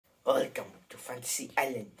Welcome to Fantasy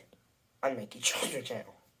Island on Mikey's Jawsome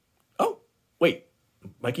channel. Oh, wait.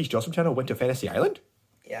 Mikey's Jawsome channel went to Fantasy Island?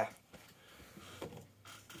 Yeah.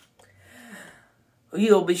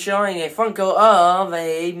 We'll be showing a Funko of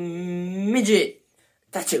a midget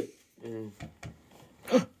tattoo.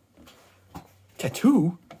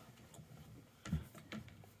 Tattoo?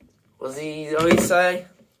 What's he always say?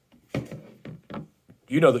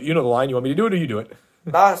 You know the line. You want me to do it or you do it?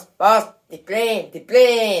 Boss, the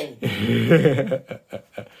plane.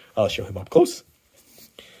 I'll show him up close.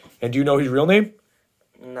 And do you know his real name?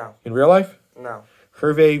 No. In real life? No.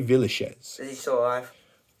 Hervé Villachez. Is he still alive?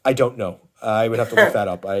 I don't know. I would have to look that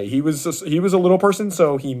up. He was a little person,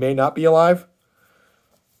 so he may not be alive.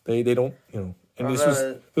 They don't, And this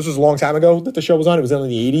was a long time ago that the show was on. It was in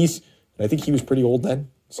the 80s. And I think he was pretty old then.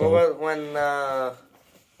 So when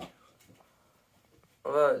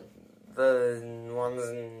the ones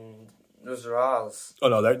in those Raws. Oh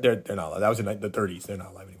no, they're not alive. That was in the 30s. They're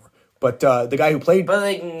not alive anymore. But the guy who played, but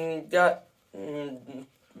they got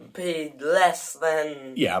paid less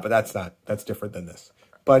than. Yeah, but that's different than this.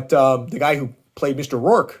 But the guy who played Mr.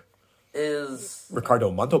 Rourke is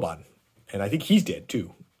Ricardo Montalban, and I think he's dead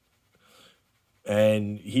too.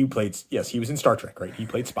 And he played, yes, he was in Star Trek, right? He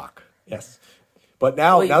played Spock, yes. But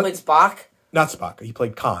now, he played Spock? Not Spock. He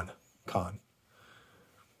played Khan.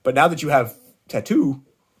 But now that you have Tattoo,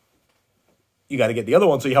 you got to get the other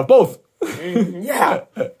one so you have both. Yeah.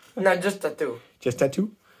 Not just Tattoo. Just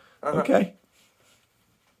Tattoo? Okay.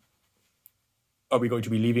 Are we going to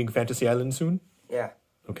be leaving Fantasy Island soon? Yeah.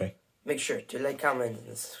 Okay. Make sure to like, comment,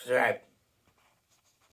 and subscribe.